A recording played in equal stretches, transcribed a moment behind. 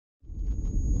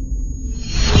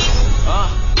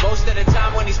of the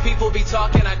time when these people be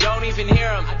talking, I don't even hear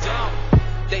them.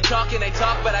 They talk and they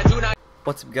talk, but I do not.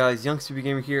 What's up guys,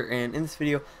 YungStupidGame here, and in this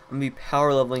video I'm going to be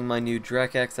power leveling my new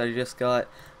Dracax that I just got.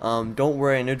 Don't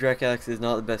worry, I know Dracax is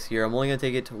not the best here. I'm only going to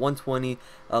take it to 120,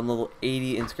 level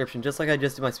 80 inscription, just like I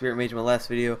just did my Spirit Mage in my last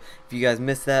video. If you guys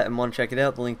missed that and want to check it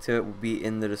out, the link to it will be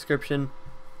in the description.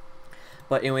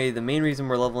 But anyway, the main reason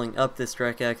we're leveling up this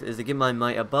Dracax is to get my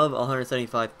might above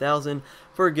 175,000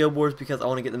 for Guild Wars, because I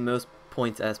want to get the most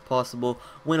points as possible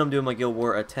when I'm doing my Guild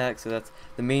War attack. So that's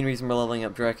the main reason we're leveling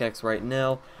up Dracax right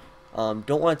now.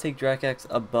 Don't want to take Dracax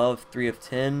above 3 of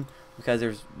 10 because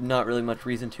there's not really much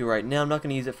reason to right now. I'm not going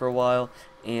to use it for a while,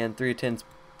 and 3 of 10 is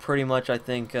pretty much, I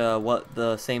think, what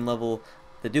the same level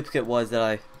the duplicate was that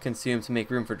I consumed to make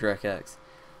room for Dracax.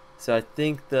 So I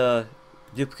think the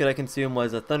duplicate I consumed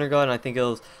was a Thunder God, and I think it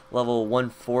was level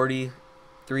 140,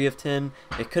 3 of 10.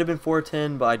 It could have been 4 of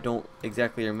 10, but I don't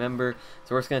exactly remember.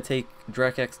 So we're just going to take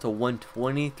Dracax to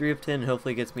 120, 3 of 10, and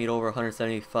hopefully it gets me to over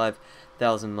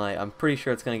 175,000 might. I'm pretty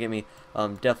sure it's going to get me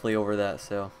definitely over that.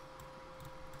 So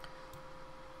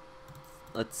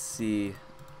let's see.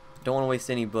 Don't want to waste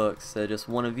any books, so just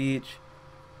one of each.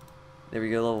 There we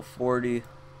go, level 40,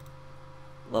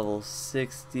 level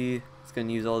 60. It's going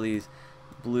to use all these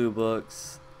blue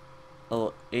books.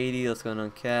 Level 80, let's go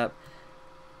and uncap.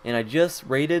 And I just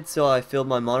raided, so I filled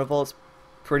my mana vaults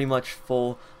pretty much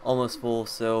full, almost full.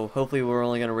 So hopefully we're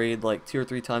only going to raid like 2 or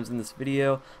 3 times in this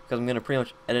video, because I'm going to pretty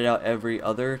much edit out every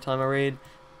other time I raid.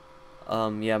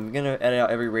 Yeah, I'm going to edit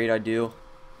out every raid I do,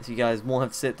 so you guys won't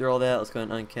have to sit through all that. Let's go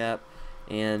and uncap.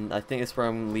 And I think that's where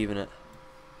I'm leaving it.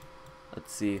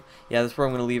 Let's see. Yeah, that's where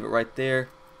I'm going to leave it right there.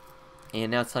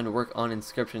 And now it's time to work on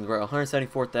inscriptions. We're at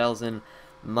 174,000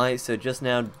 might, so just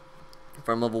now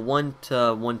from level 1 to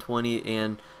 120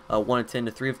 and 1 of 10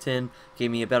 to 3 of 10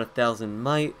 gave me about 1,000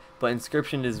 might, but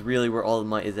inscription is really where all the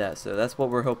might is at, so that's what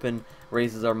we're hoping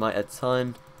raises our might a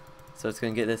ton. So it's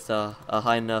going to get this a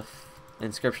high enough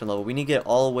inscription level. We need to get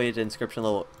all the way to inscription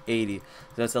level 80, so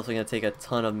that's definitely going to take a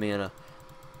ton of mana,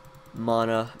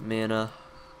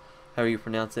 however you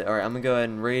pronounce it. Alright, I'm going to go ahead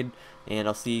and raid, and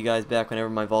I'll see you guys back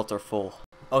whenever my vaults are full.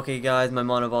 Okay guys, my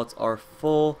mana vaults are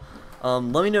full.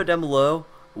 Let me know down below,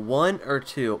 1 or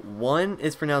 2. 1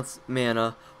 is pronounced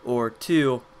mana, or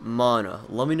 2 mana.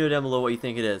 Let me know down below what you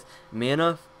think it is.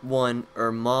 Mana 1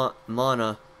 or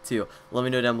mana 2. Let me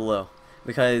know down below,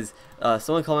 because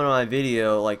someone commented on my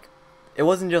video, like, it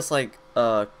wasn't just like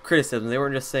criticism. They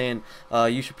weren't just saying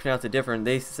you should pronounce it different.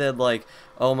 They said like,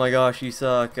 oh my gosh, you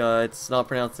suck, it's not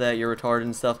pronounced that, you're retarded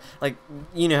and stuff. Like,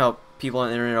 you know how people on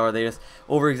the internet are, they just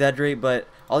over exaggerate. But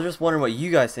I was just wondering what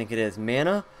you guys think it is.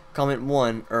 Mana, comment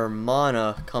 1, or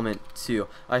mana, comment 2.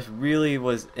 I really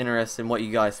was interested in what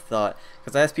you guys thought,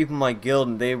 because I asked people in my guild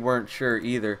and they weren't sure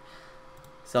either.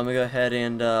 So I'm gonna go ahead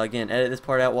and again edit this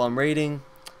part out while I'm raiding,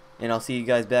 and I'll see you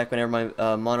guys back whenever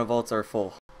my mana vaults are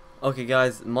full. Okay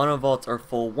guys, mana vaults are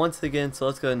full once again, so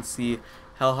let's go ahead and see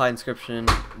how high inscription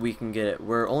we can get it.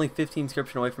 We're only 15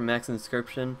 inscription away from max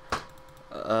inscription,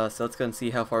 so let's go and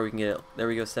see how far we can get it. There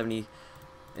we go, 70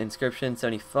 inscription,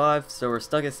 75, so we're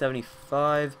stuck at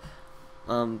 75.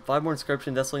 5 more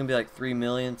inscription, that's only gonna be like 3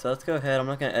 million, so let's go ahead. I'm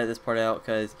not gonna edit this part out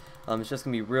because it's just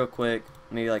gonna be real quick,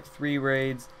 maybe like 3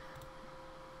 raids,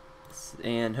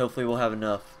 and hopefully we'll have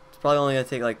enough. It's probably only gonna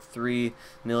take like 3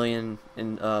 million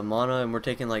in mana, and we're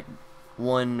taking like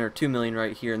 1 or 2 million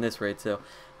right here in this raid, so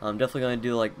I'm definitely gonna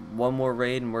do like 1 more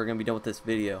raid and we're gonna be done with this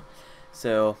video.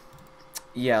 So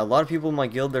yeah, a lot of people in my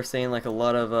guild, they're saying like a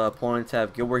lot of opponents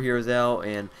have Guild War heroes out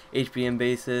and HBM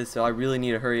bases, so I really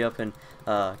need to hurry up and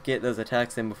get those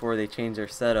attacks in before they change their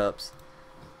setups,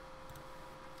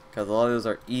 because a lot of those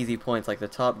are easy points. Like the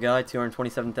top guy,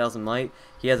 227,000 might,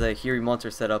 he has a Hiri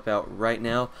monster set up out right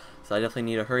now, so I definitely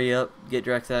need to hurry up, get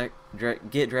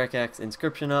Dracax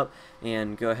inscription up,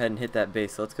 and go ahead and hit that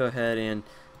base. So let's go ahead and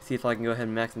see if I can go ahead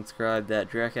and max inscribe that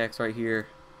Dracax right here.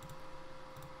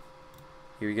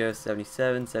 Here we go,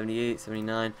 77, 78,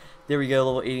 79. There we go,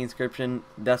 level 80 inscription.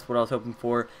 That's what I was hoping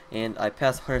for, and I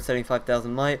passed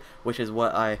 175,000 might, which is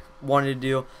what I wanted to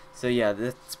do. So yeah,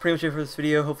 that's pretty much it for this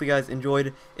video. Hopefully you guys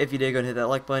enjoyed. If you did, go and hit that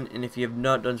like button, and if you have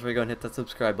not done so, go and hit that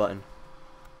subscribe button.